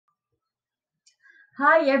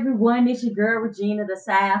Hi everyone, it's your girl Regina, the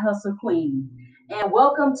Side Hustle Queen, and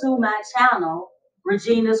welcome to my channel,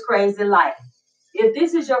 Regina's Crazy Life. If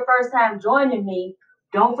this is your first time joining me,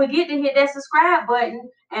 don't forget to hit that subscribe button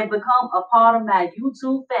and become a part of my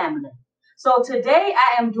YouTube family. So today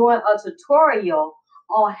I am doing a tutorial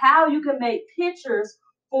on how you can make pictures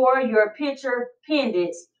for your picture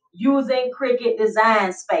pendants using Cricut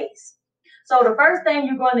Design Space. So the first thing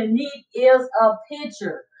you're going to need is a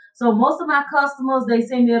picture. So most of my customers, they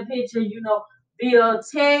send me a picture, via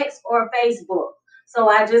text or Facebook. So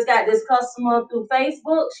I just got this customer through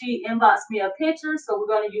Facebook. She inboxed me a picture. So we're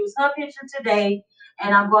going to use her picture today.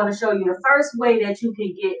 And I'm going to show you the first way that you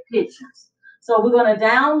can get pictures. So we're going to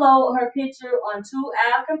download her picture onto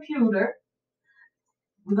our computer.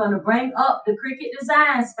 We're going to bring up the Cricut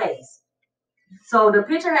Design Space. So the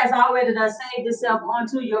picture has already done saved itself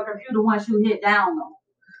onto your computer once you hit download.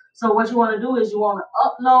 So what you want to do is you want to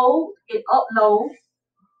hit upload.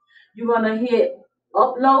 You're going to hit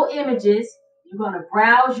upload images. You're going to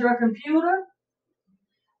browse your computer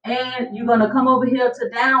and you're going to come over here to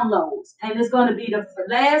downloads. And it's going to be the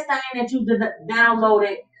last thing that you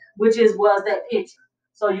downloaded, which was that picture.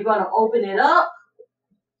 So you're going to open it up.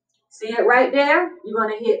 See it right there? You're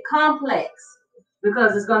going to hit complex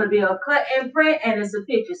because it's going to be a cut and print and it's a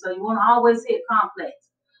picture. So you want to always hit complex.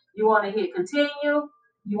 You want to hit continue.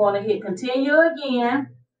 You want to hit continue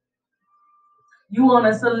again. You want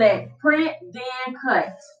to select print, then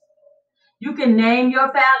cut. You can name your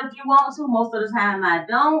file if you want to. Most of the time I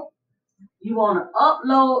don't. You want to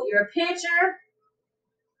upload your picture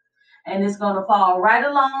and it's going to fall right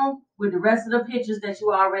along with the rest of the pictures that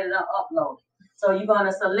you already uploaded. So you're going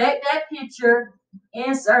to select that picture,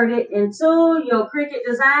 insert it into your Cricut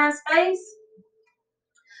Design Space.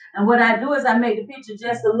 And what I do is I make the picture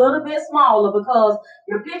just a little bit smaller because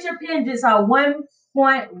your picture pendants are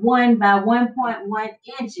 1.1 by 1.1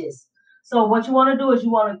 inches. So what you want to do is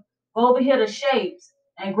you want to go over here to shapes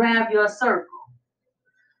and grab your circle.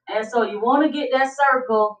 And so you want to get that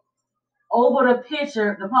circle over the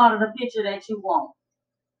picture, the part of the picture that you want.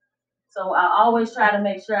 So I always try to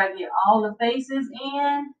make sure I get all the faces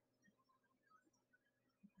in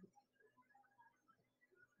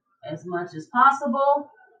as much as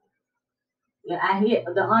possible. Yeah, I hit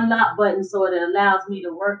the unlock button so it allows me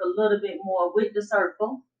to work a little bit more with the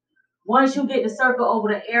circle. Once you get the circle over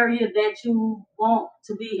the area that you want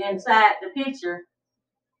to be inside the picture,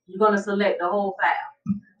 you're going to select the whole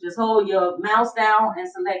file. Just hold your mouse down and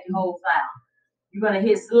select your whole file. You're going to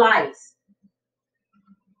hit slice.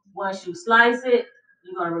 Once you slice it,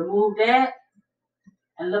 you're going to remove that.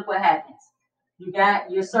 And look what happens. You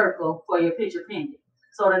got your circle for your picture pendant.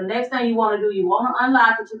 So the next thing you want to do, you want to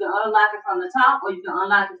unlock it. You can unlock it from the top or you can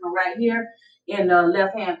unlock it from right here in the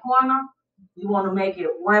left-hand corner. You want to make it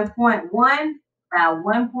 1.1 by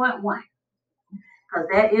 1.1 because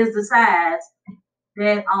that is the size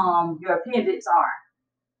that your pendants are.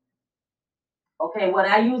 Okay, what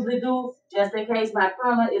I usually do, just in case my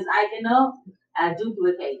printer is icing up, I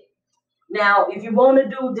duplicate it. Now, if you want to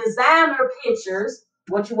do designer pictures,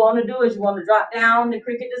 what you want to do is you want to drop down the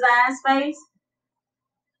Cricut Design Space.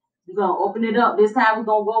 You're going to open it up. This time we're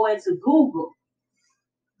going to go into Google.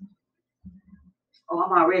 Oh,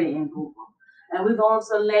 I'm already in Google. And we're going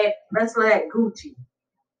to let's select Gucci.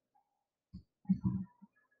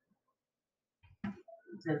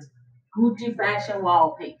 It says Gucci Fashion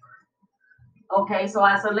Wallpaper. Okay, so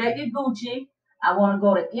I selected Gucci. I want to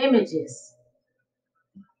go to Images.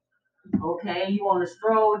 Okay, you want to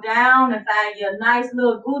scroll down and find your nice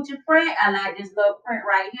little Gucci print. I like this little print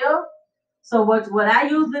right here. So what I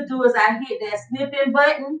usually do is I hit that snipping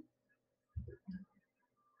button,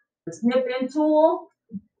 the snipping tool,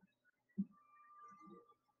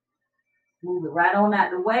 move it right on out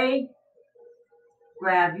the way,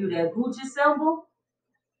 grab you that Gucci symbol.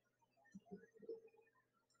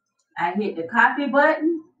 I hit the copy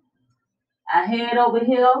button. I head over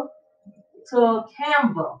here to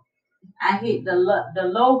Canva. I hit the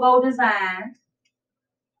logo design.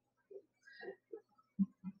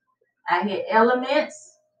 I hit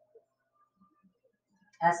elements.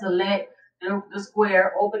 I select the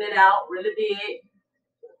square, open it out really big,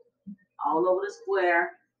 all over the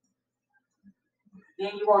square.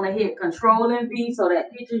 Then you want to hit Control and V so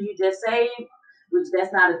that picture you just saved, which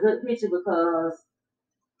that's not a good picture because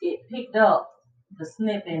it picked up the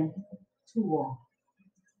snipping tool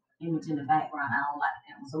image in the background. I don't like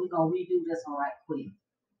that one. So we're going to redo this one right quick.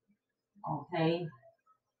 Okay.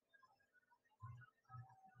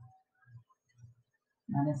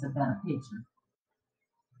 Now that's a better picture.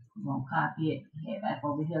 We're going to copy it, head back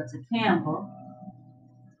over here to Canva.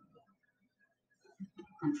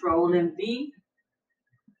 Control and V.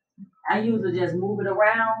 I usually just move it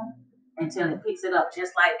around until it picks it up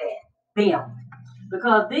just like that. Bam.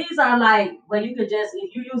 Because these are like where you could just,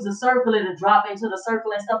 if you use a circle, it'll drop into the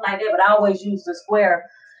circle and stuff like that. But I always use the square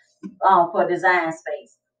for Design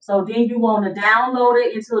Space. So then you want to download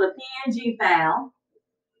it into the PNG file.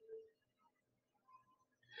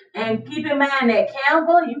 And keep in mind that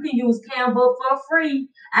Canva, you can use Canva for free.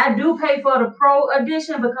 I do pay for the Pro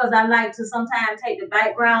Edition because I like to sometimes take the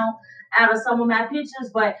background out of some of my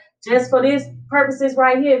pictures. But just for this purposes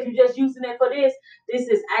right here, if you're just using it for this, this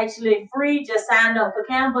is actually free. Just sign up for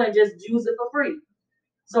Canva and just use it for free.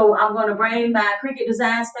 So I'm going to bring my Cricut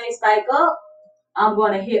Design Space back up. I'm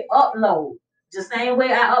going to hit upload. The same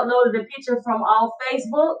way I uploaded the picture from off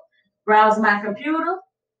Facebook, browse my computer,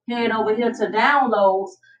 head over here to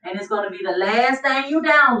downloads, and it's going to be the last thing you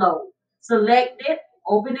download. Select it,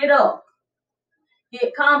 open it up,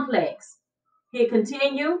 hit complex, hit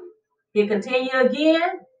continue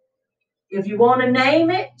again. If you want to name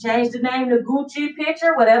it, change the name to Gucci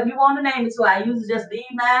picture, whatever you want to name it. So I usually just leave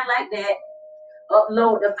mine like that.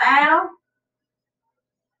 Upload the file,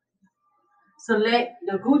 select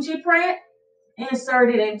the Gucci print, insert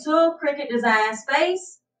it into Cricut Design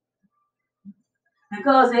Space.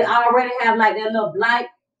 Because they already have like that little black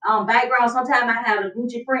background. Sometimes I have the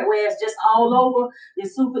Gucci print where it's just all over.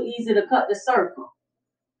 It's super easy to cut the circle.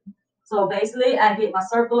 So basically, I get my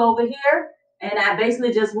circle over here, and I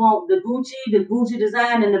basically just want the Gucci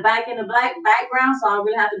design in the back in the black background. So I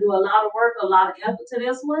really have to do a lot of work, a lot of effort to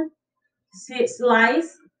this one. Hit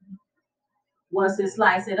slice. Once it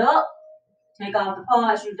slice it up, take off the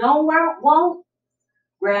parts you don't want.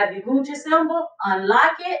 Grab your Gucci symbol,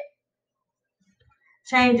 unlock it.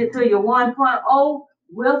 Change it to your 1.0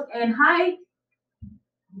 width and height.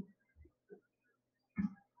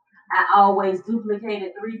 I always duplicate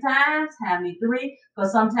it 3 times. Have me 3.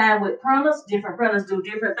 Because sometimes with printers, different printers do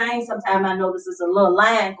different things. Sometimes I notice there's a little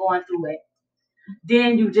line going through it.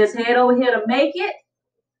 Then you just head over here to make it.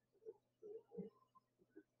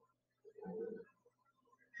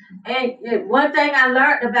 And one thing I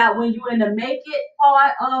learned about when you're in the make it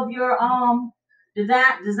part of your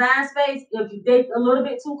design space, if you get a little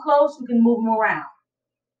bit too close, you can move them around.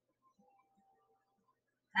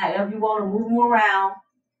 However you want to move them around.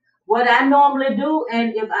 What I normally do,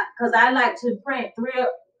 and because I like to print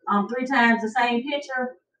 3 times the same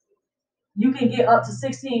picture, you can get up to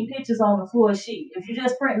 16 pictures on the full sheet. If you're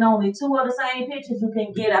just printing only 2 of the same pictures, you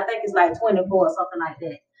can get, I think it's like 24 or something like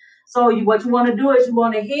that. So what you want to do is you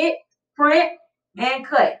want to hit print and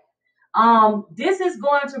cut. This is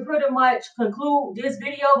going to pretty much conclude this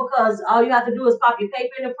video because all you have to do is pop your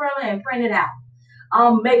paper in the printer and print it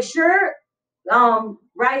out. Make sure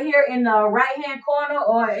right here in the right hand corner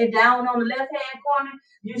or down on the left hand corner,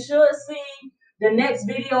 you should see the next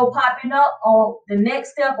video popping up on the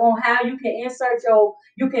next step on how you can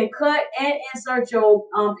you can cut and insert your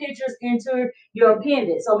pictures into your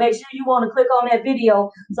appendix. So make sure you want to click on that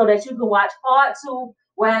video so that you can watch part 2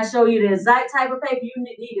 where I show you the exact type of paper you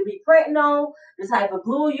need to be printing on, the type of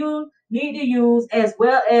glue you need to use, as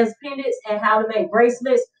well as pendants and how to make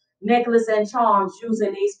bracelets, necklace, and charms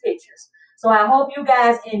using these pictures. So I hope you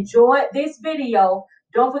guys enjoyed this video.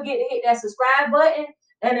 Don't forget to hit that subscribe button.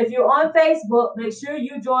 And if you're on Facebook, make sure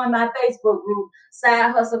you join my Facebook group,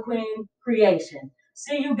 Side Hustle Queen Creation.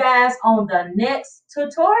 See you guys on the next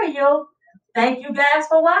tutorial. Thank you guys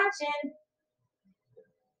for watching.